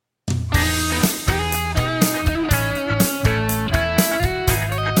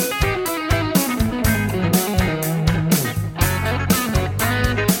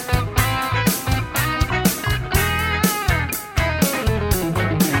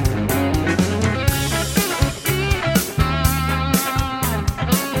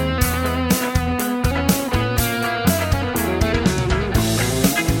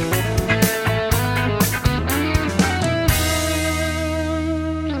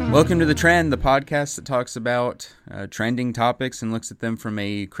Welcome to The Trend, the podcast that talks about trending topics and looks at them from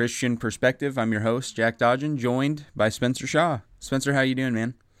a Christian perspective. I'm your host, Jack Dodgen, joined by Spencer Shaw. Spencer, how you doing,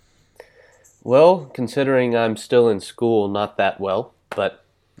 man? Well, considering I'm still in school, not that well, but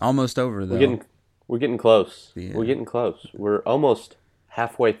almost over though. We're getting close. We're getting close. We're almost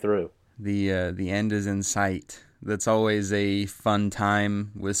halfway through. The end is in sight. That's always a fun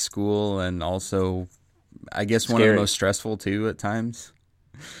time with school, and also, I guess, Scary. one of the most stressful too at times.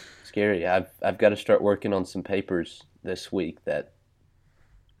 Scary. I've got to start working on some papers this week that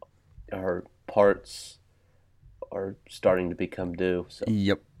are parts are starting to become due. So.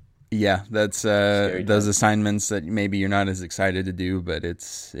 Yep. Yeah, that's those assignments that maybe you're not as excited to do, but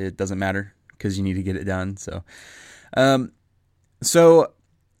it doesn't matter because you need to get it done. So,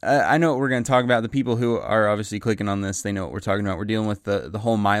 I know what we're going to talk about. The people who are obviously clicking on this, they know what we're talking about. We're dealing with the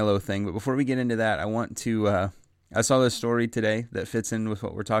whole Milo thing. But before we get into that, I want to. I saw this story today that fits in with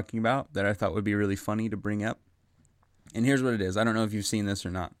what we're talking about that I thought would be really funny to bring up. And here's what it is. I don't know if you've seen this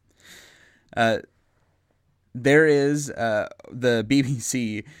or not. There is the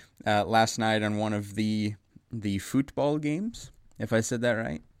BBC last night on one of the football games, if I said that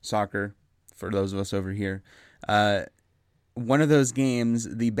right, soccer, for those of us over here. One of those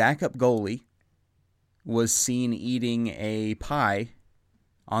games, the backup goalie was seen eating a pie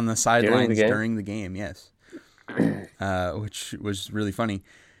on the sidelines during the game, yes, which was really funny.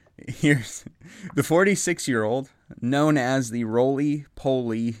 Here's the 46-year-old, known as the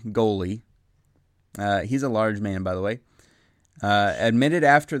roly-poly goalie. He's a large man, by the way. Admitted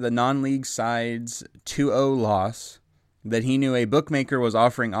after the non-league side's 2-0 loss that he knew a bookmaker was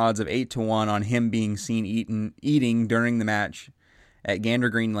offering odds of 8-1 on him being seen eating during the match at Gander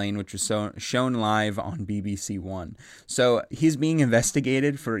Green Lane, which was shown live on BBC One. So he's being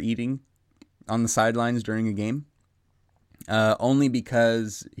investigated for eating on the sidelines during a game, only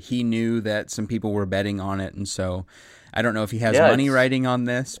because he knew that some people were betting on it, and so I don't know if he has money riding on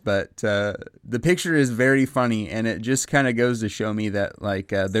this, but the picture is very funny, and it just kind of goes to show me that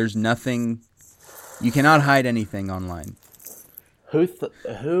there's nothing, you cannot hide anything online. Who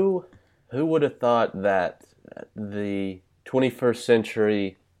would have thought that the 21st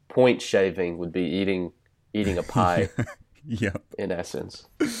century point shaving would be eating a pie? Yep. In essence.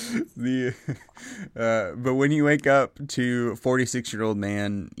 But when you wake up to 46-year-old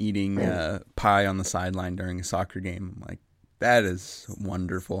man eating pie on the sideline during a soccer game, I'm like, that is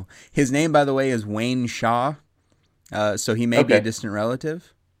wonderful. His name, by the way, is Wayne Shaw. So he may be a distant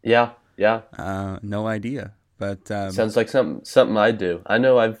relative. Yeah. No idea. But sounds like something I do. I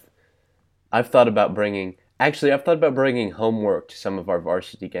know I've thought about bringing homework to some of our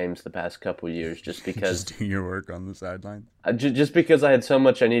varsity games the past couple of years, just because just do your work on the sideline. Just because I had so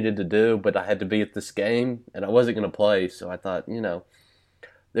much I needed to do, but I had to be at this game and I wasn't going to play, so I thought,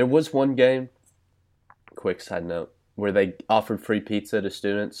 there was one game. Quick side note, where they offered free pizza to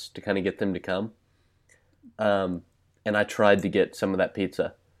students to kind of get them to come, and I tried to get some of that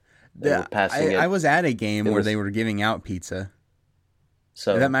pizza. I was at a game where they were giving out pizza.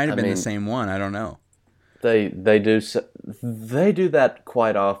 So that might have been the same one. I don't know. They do that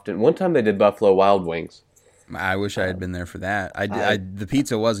quite often. One time they did Buffalo Wild Wings. I wish I had been there for that. The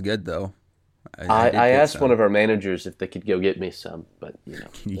pizza was good though. I asked one of our managers if they could go get me some, but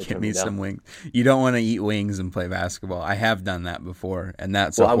can you get me some wings? You don't want to eat wings and play basketball. I have done that before, and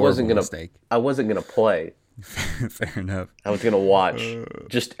that's a horrible mistake. I wasn't gonna play. Fair enough. I was gonna watch.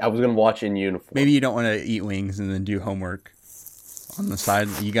 I was gonna watch in uniform. Maybe you don't want to eat wings and then do homework on the side.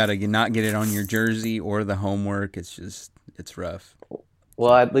 You got to not get it on your jersey or the homework. It's rough.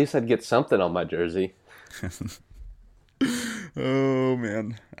 Well, at least I'd get something on my jersey. Oh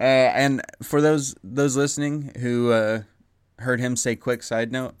man! And for those listening who heard him say quick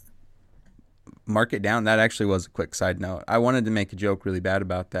side note, mark it down. That actually was a quick side note. I wanted to make a joke really bad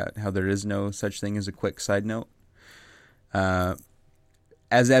about that, how there is no such thing as a quick side note.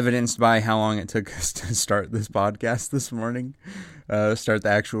 As evidenced by how long it took us to start this podcast this morning, start the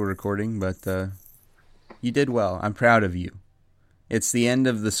actual recording. But you did well. I'm proud of you. It's the end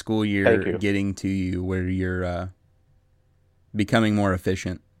of the school year getting to you where you're becoming more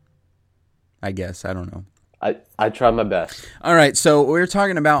efficient, I guess. I don't know. I try my best. All right, so we're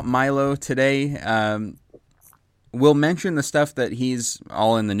talking about Milo today. We'll mention the stuff that he's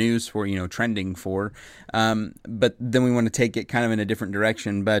all in the news for, trending for. But then we want to take it kind of in a different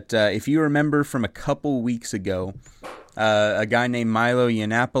direction. But if you remember from a couple weeks ago, a guy named Milo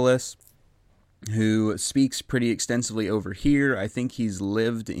Yiannopoulos, who speaks pretty extensively over here. I think he's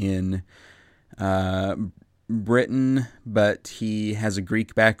lived in Britain, but he has a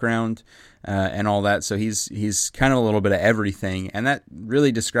Greek background. and all that. So he's kind of a little bit of everything, and that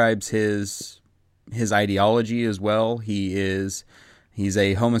really describes his ideology as well. He's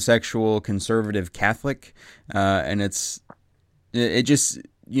a homosexual conservative Catholic, and it just,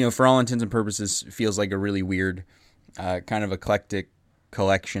 for all intents and purposes, feels like a really weird, kind of eclectic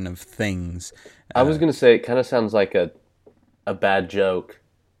collection of things. I was going to say, it kind of sounds like a bad joke.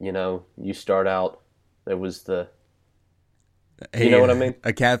 You start out, there was you know what I mean?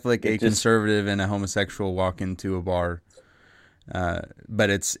 A Catholic, conservative, and a homosexual walk into a bar. But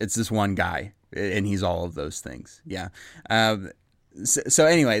it's this one guy, and he's all of those things. Yeah. So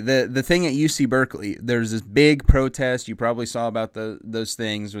anyway, the thing at UC Berkeley, there's this big protest. You probably saw about those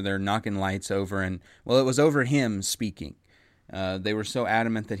things where they're knocking lights over, and it was over him speaking. They were so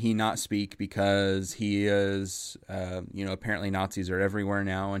adamant that he not speak because he is, apparently Nazis are everywhere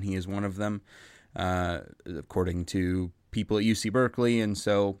now, and he is one of them, according to people at UC Berkeley, and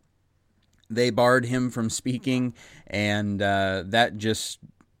so they barred him from speaking, and that just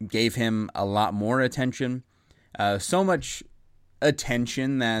gave him a lot more attention. So much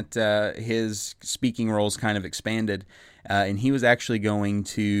attention that his speaking roles kind of expanded, and he was actually going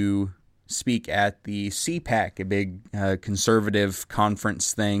to speak at the CPAC, a big conservative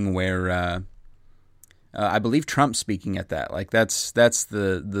conference thing where I believe Trump's speaking at that. Like that's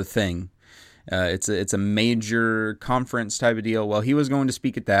the thing. It's a major conference type of deal. Well, he was going to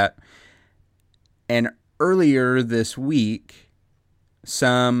speak at that, and earlier this week,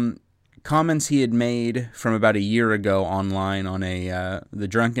 some comments he had made from about a year ago online on the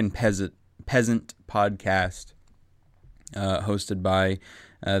Drunken Peasant podcast, hosted by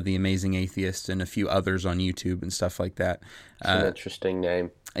The Amazing Atheist and a few others on YouTube and stuff like that. It's an interesting name.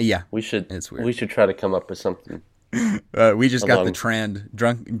 Yeah, it's weird. We should try to come up with something. We just got the trend,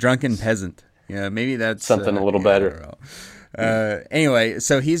 Drunken Peasant. Yeah, maybe that's something a little better. Anyway,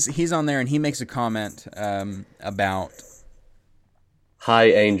 so he's on there and he makes a comment about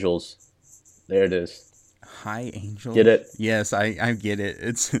high angels. There it is. High angels. Get it? Yes, I get it.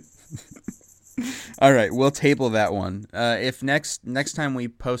 It's all right. We'll table that one. If next time we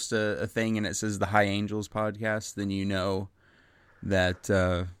post a thing and it says the High Angels podcast, then you know that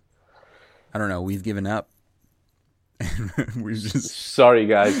I don't know. We've given up. We're just sorry,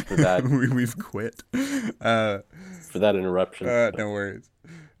 guys, for that. We've quit for that interruption. No worries.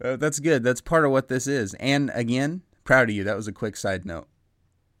 That's good. That's part of what this is. And again, proud of you. That was a quick side note.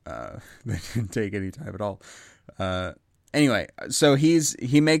 That didn't take any time at all. Anyway, so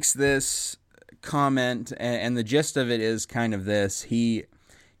he makes this comment, and the gist of it is kind of this. He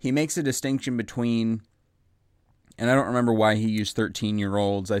makes a distinction between, and I don't remember why he used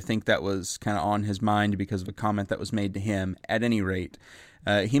 13-year-olds. I think that was kind of on his mind because of a comment that was made to him. At any rate,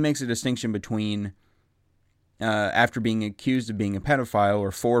 he makes a distinction between, after being accused of being a pedophile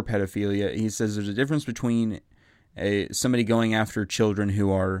or for pedophilia, he says there's a difference between somebody going after children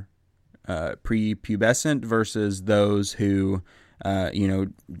who are prepubescent versus those who,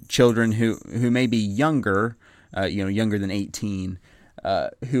 children who may be younger, younger than 18,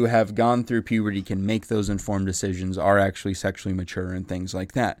 who have gone through puberty, can make those informed decisions, are actually sexually mature and things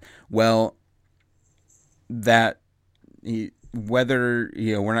like that. Well, whether,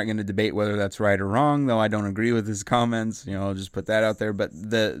 we're not going to debate whether that's right or wrong, though I don't agree with his comments, I'll just put that out there. But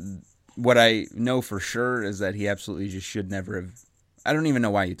what I know for sure is that he absolutely just should never have. I don't even know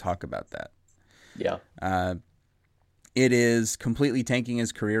why you talk about that. Yeah. It is completely tanking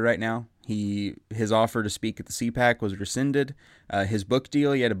his career right now. His offer to speak at the CPAC was rescinded. His book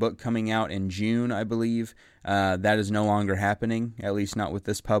deal, he had a book coming out in June, I believe. That is no longer happening, at least not with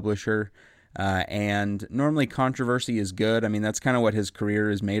this publisher. And normally controversy is good. I mean, that's kind of what his career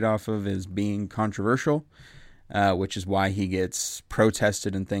is made off of, is being controversial, which is why he gets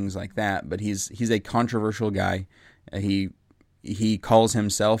protested and things like that. But he's a controversial guy. He calls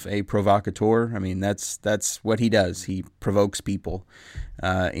himself a provocateur. I mean, that's what he does. He provokes people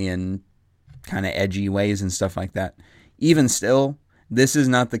in kind of edgy ways and stuff like that. Even still, this is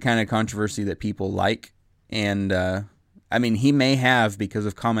not the kind of controversy that people like. And, I mean, he may have, because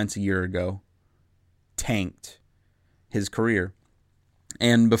of comments a year ago, tanked his career.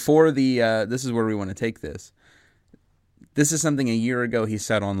 And before this is where we want to take this. This is something a year ago he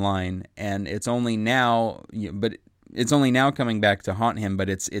said online, and it's only now, it's only now coming back to haunt him, but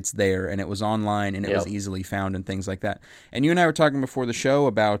it's there, and it was online, and it was easily found and things like that. And you and I were talking before the show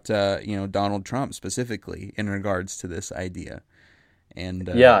about, Donald Trump specifically in regards to this idea. And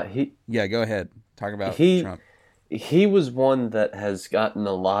go ahead. Talk about Trump. He was one that has gotten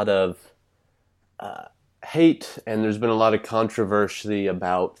a lot of hate, and there's been a lot of controversy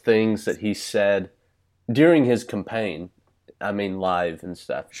about things that he said during his campaign. I mean, live and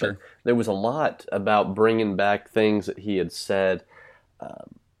stuff. Sure. But there was a lot about bringing back things that he had said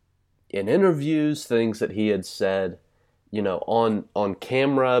in interviews, things that he had said, on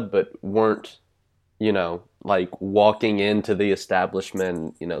camera, but weren't, like walking into the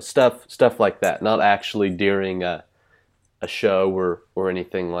establishment, stuff like that. Not actually during a show or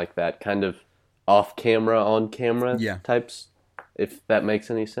anything like that. Kind of off camera, on camera Yeah. types, if that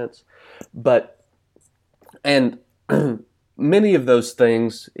makes any sense. But and many of those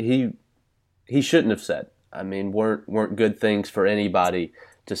things he shouldn't have said. I mean, weren't good things for anybody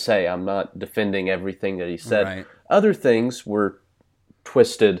to say. I'm not defending everything that he said. Right. Other things were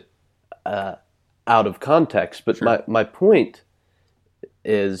twisted out of context. But Sure. my point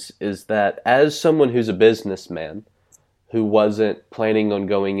is that as someone who's a businessman who wasn't planning on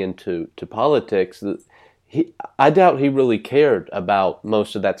going into politics, I doubt he really cared about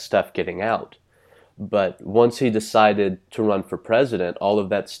most of that stuff getting out. But once he decided to run for president, all of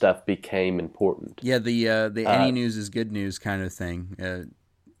that stuff became important. Yeah, the any news is good news kind of thing.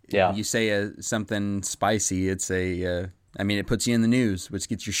 Yeah. You say something spicy, it puts you in the news, which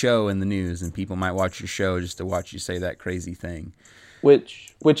gets your show in the news, and people might watch your show just to watch you say that crazy thing.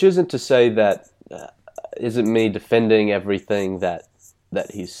 Which isn't to say that isn't me defending everything that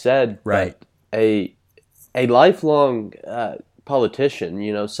he said, Right. But a lifelong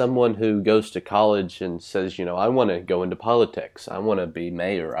politician, someone who goes to college and says, I want to go into politics, I want to be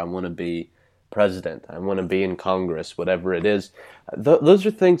mayor, I want to be president, I want to be in Congress, whatever it is. Those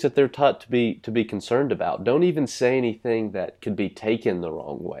are things that they're taught to be concerned about. Don't even say anything that could be taken the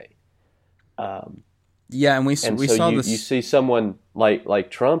wrong way. Yeah, and we So saw this. You see someone like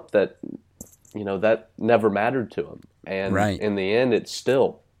Trump that that never mattered to him, and Right. in the end, it's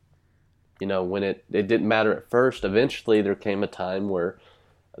still. When it didn't matter at first, eventually there came a time where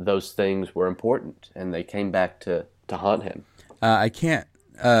those things were important, and they came back to haunt him. I can't.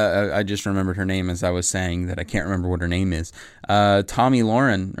 I just remembered her name as I was saying that. I can't remember what her name is. Tommy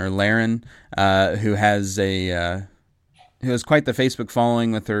Lauren or Laren, who has quite the Facebook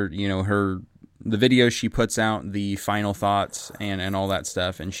following with her. The videos she puts out, the final thoughts and all that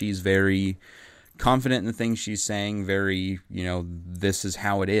stuff, and she's very confident in the things she's saying, very, this is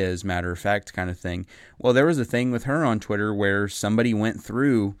how it is, matter of fact kind of thing. Well, there was a thing with her on Twitter where somebody went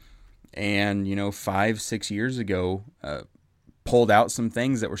through and, 5-6 years ago, pulled out some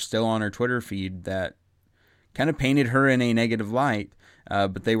things that were still on her Twitter feed that kind of painted her in a negative light.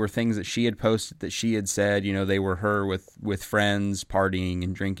 But they were things that she had posted that she had said, they were her with friends partying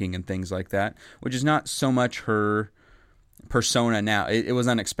and drinking and things like that, which is not so much her persona now. It was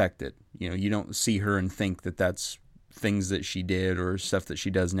unexpected. You don't see her and think that that's things that she did or stuff that she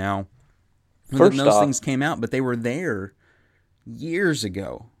does now. First those off, things came out, but they were there years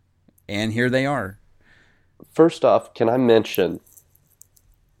ago, and here they are. First off, can I mention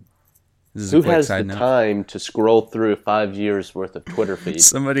This is a who quick has side the note. time to scroll through 5 years worth of Twitter feeds?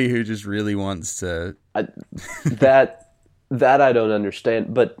 Somebody who just really wants to. That I don't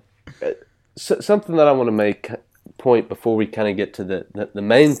understand. But something that I want to make point before we kind of get to the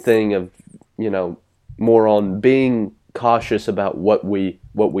main thing of more on being cautious about what we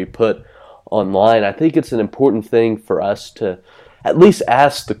put online. I think it's an important thing for us to at least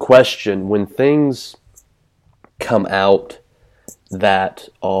ask the question when things come out that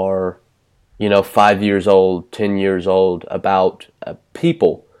are 5 years old, 10 years old about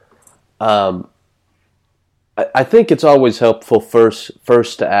people. I think it's always helpful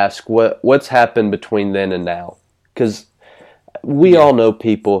first to ask what's happened between then and now, because we all know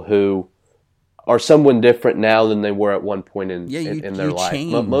people who are someone different now than they were at one point in their life.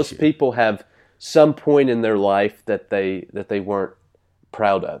 Change. Most people have some point in their life that they weren't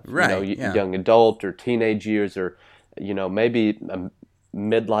proud of. Right, Young adult or teenage years, or maybe a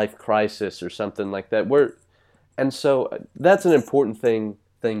midlife crisis or something like that. And so that's an important thing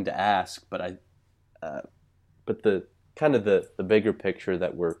to ask. But but the kind of the bigger picture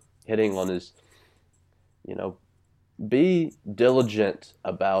that we're hitting on is, be diligent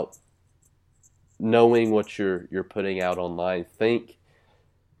about knowing what you're putting out online. Think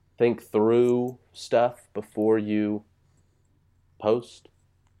through stuff before you post.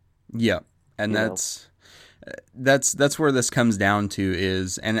 Yeah, and that's where this comes down to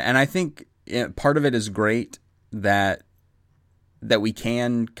is, and I think part of it is great that we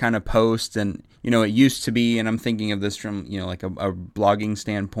can kind of post, and it used to be, and I'm thinking of this from like a blogging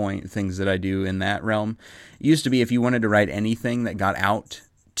standpoint, things that I do in that realm. It used to be if you wanted to write anything that got out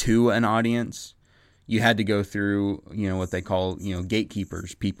to an audience, you had to go through what they call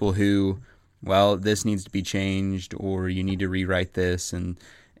gatekeepers, people who, well, this needs to be changed, or you need to rewrite this, and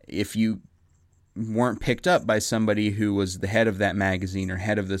if you weren't picked up by somebody who was the head of that magazine or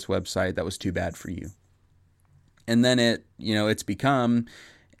head of this website that was too bad for you. And then it's become,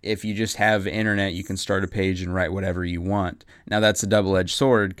 if you just have internet, you can start a page and write whatever you want. Now that's a double-edged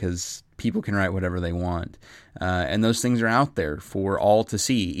sword because people can write whatever they want. And those things are out there for all to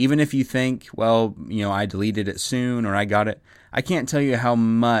see. Even if you think, well, I deleted it soon or I got it. I can't tell you how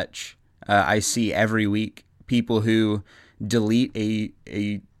much I see every week people who delete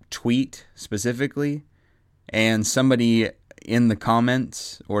a tweet specifically, and somebody in the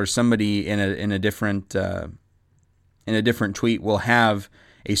comments or somebody in a different tweet will have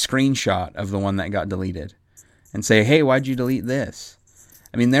a screenshot of the one that got deleted and say, hey, why'd you delete this?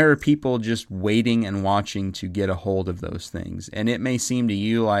 I mean, there are people just waiting and watching to get a hold of those things. And it may seem to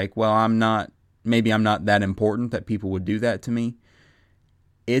you like, well, maybe I'm not that important that people would do that to me.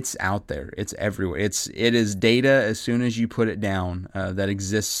 It's out there. It's everywhere. It is data as soon as you put it down that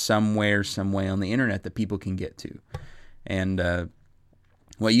exists somewhere, some way on the internet that people can get to. And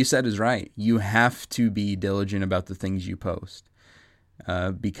what you said is right. You have to be diligent about the things you post.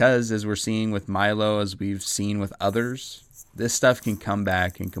 Because as we're seeing with Milo, as we've seen with others, this stuff can come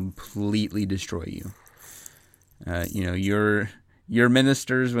back and completely destroy you. Your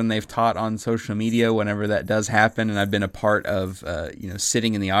ministers, when they've taught on social media, whenever that does happen, and I've been a part of,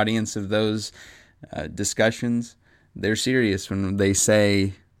 sitting in the audience of those discussions, they're serious when they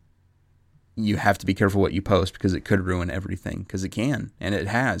say you have to be careful what you post because it could ruin everything, because it can, and it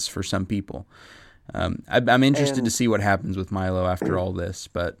has for some people. I'm interested to see what happens with Milo after all this,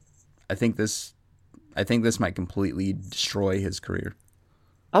 but I think this might completely destroy his career.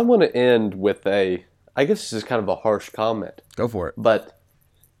 I want to end with I guess this is kind of a harsh comment. Go for it. But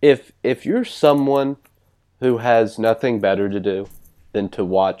if you're someone who has nothing better to do than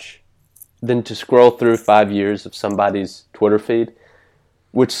to scroll through 5 years of somebody's Twitter feed,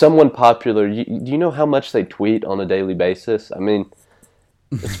 which someone popular, do you know how much they tweet on a daily basis? I mean,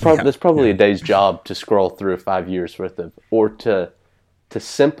 that's probably a day's job to scroll through 5 years worth of, or to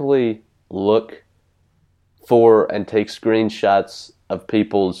simply look for and take screenshots of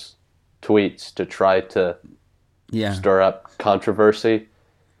people's tweets to try to stir up controversy.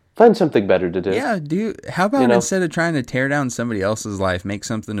 Find something better to do. Yeah, how about instead of trying to tear down somebody else's life, make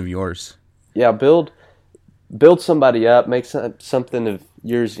something of yours? Yeah, build somebody up, make something of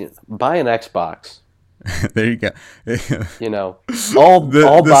yours. Buy an Xbox. There you go. I'll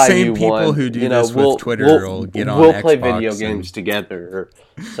the buy same you people one. who do this with Twitter will get on We'll Xbox play video games together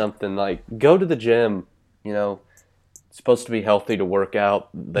or something. Like, go to the gym. It's supposed to be healthy to work out,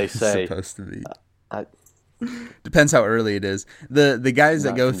 they say. It's supposed to be. Depends how early it is. The guys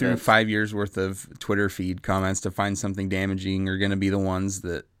that go through 5 years worth of Twitter feed comments to find something damaging are going to be the ones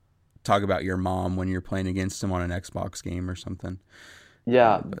that talk about your mom when you're playing against them on an Xbox game or something.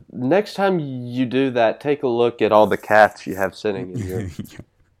 Yeah. Next time you do that, take a look at all the cats you have sitting in your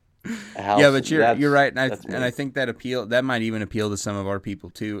house. Yeah, but you're right, and I think that might even appeal to some of our people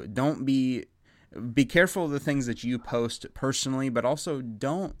too. Don't be careful of the things that you post personally, but also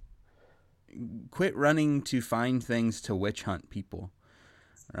don't quit running to find things to witch hunt people,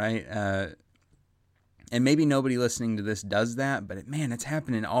 right? And maybe nobody listening to this does that, but it's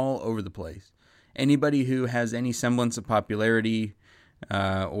happening all over the place. Anybody who has any semblance of popularity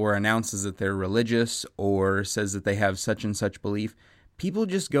or announces that they're religious or says that they have such and such belief, people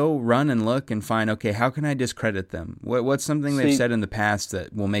just go run and look and find, okay, how can I discredit them? What's something they've said in the past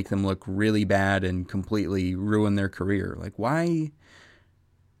that will make them look really bad and completely ruin their career? Like, why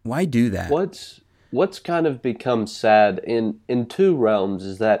do that? What's kind of become sad in two realms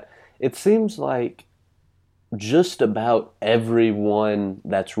is that it seems like just about everyone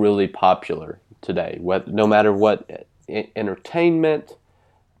that's really popular today, no matter what entertainment,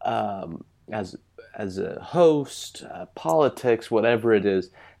 as a host, politics, whatever it is,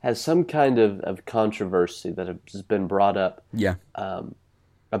 has some kind of controversy that has been brought up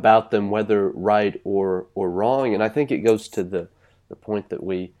about them, whether right or wrong. And I think it goes to the point that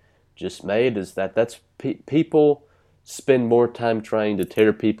we just made, is that's people spend more time trying to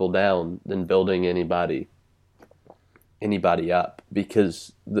tear people down than building anybody up.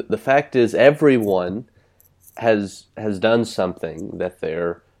 Because the fact is, everyone has done something that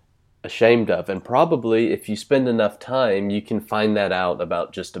they're ashamed of, and probably if you spend enough time, you can find that out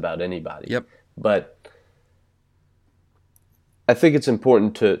about just about anybody. Yep. But I think it's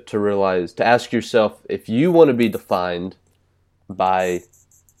important to realize, to ask yourself, if you want to be defined by,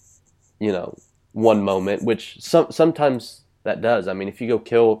 one moment, which sometimes that does. I mean, if you go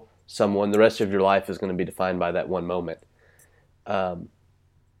kill someone, the rest of your life is going to be defined by that one moment.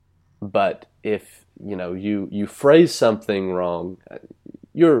 But if you phrase something wrong,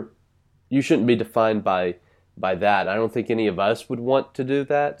 you're you shouldn't be defined by that. I don't think any of us would want to do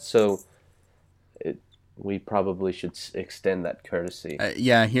that. So we probably should extend that courtesy.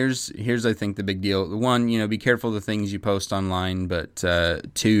 Yeah, here's I think the big deal. One, be careful of the things you post online, but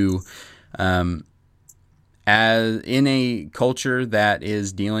two, as in a culture that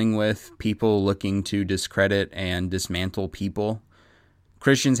is dealing with people looking to discredit and dismantle people,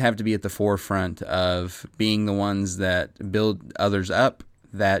 Christians have to be at the forefront of being the ones that build others up,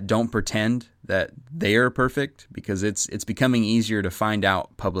 that don't pretend that they are perfect, because it's becoming easier to find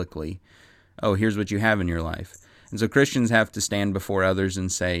out publicly, oh, here's what you have in your life. And so Christians have to stand before others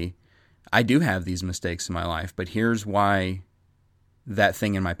and say, I do have these mistakes in my life, but here's why that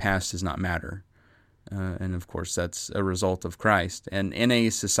thing in my past does not matter. And of course, that's a result of Christ. And in a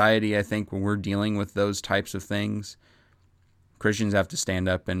society, I think, when we're dealing with those types of things, Christians have to stand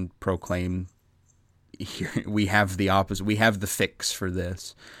up and proclaim, here, we have the opposite. We have the fix for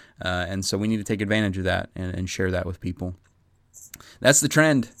this. And so we need to take advantage of that and share that with people. That's the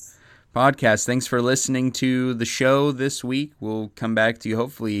Trend Podcast. Thanks for listening to the show this week. We'll come back to you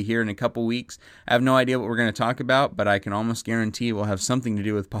hopefully here in a couple weeks. I have no idea what we're going to talk about, but I can almost guarantee we'll have something to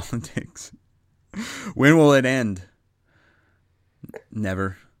do with politics. When will it end?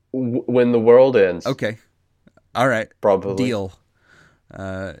 Never. When the world ends. Okay. All right. Probably. Deal.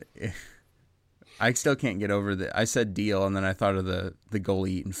 I still can't get over I said deal, and then I thought of the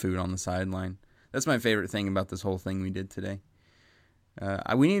goalie eating food on the sideline. That's my favorite thing about this whole thing we did today.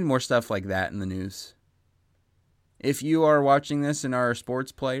 We need more stuff like that in the news. If you are watching this and are a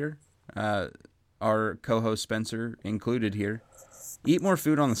sports player, our co-host Spencer included here, eat more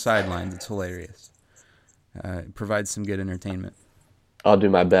food on the sidelines. It's hilarious. It provides some good entertainment. I'll do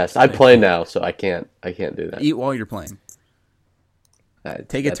my best. I play now, so I can't do that. Eat while you're playing.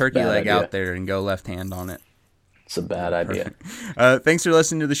 Take a turkey leg out there and go left hand on it. It's a bad idea. Thanks for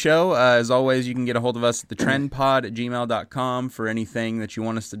listening to the show. As always, you can get a hold of us at thetrendpod@gmail.com for anything that you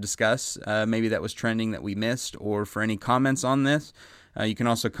want us to discuss. Maybe that was trending that we missed, or for any comments on this. You can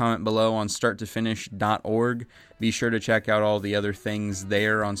also comment below on starttofinish.org. Be sure to check out all the other things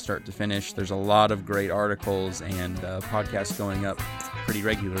there on Start to Finish. There's a lot of great articles and podcasts going up pretty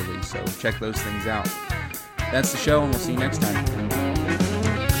regularly, so check those things out. That's the show, and we'll see you next time.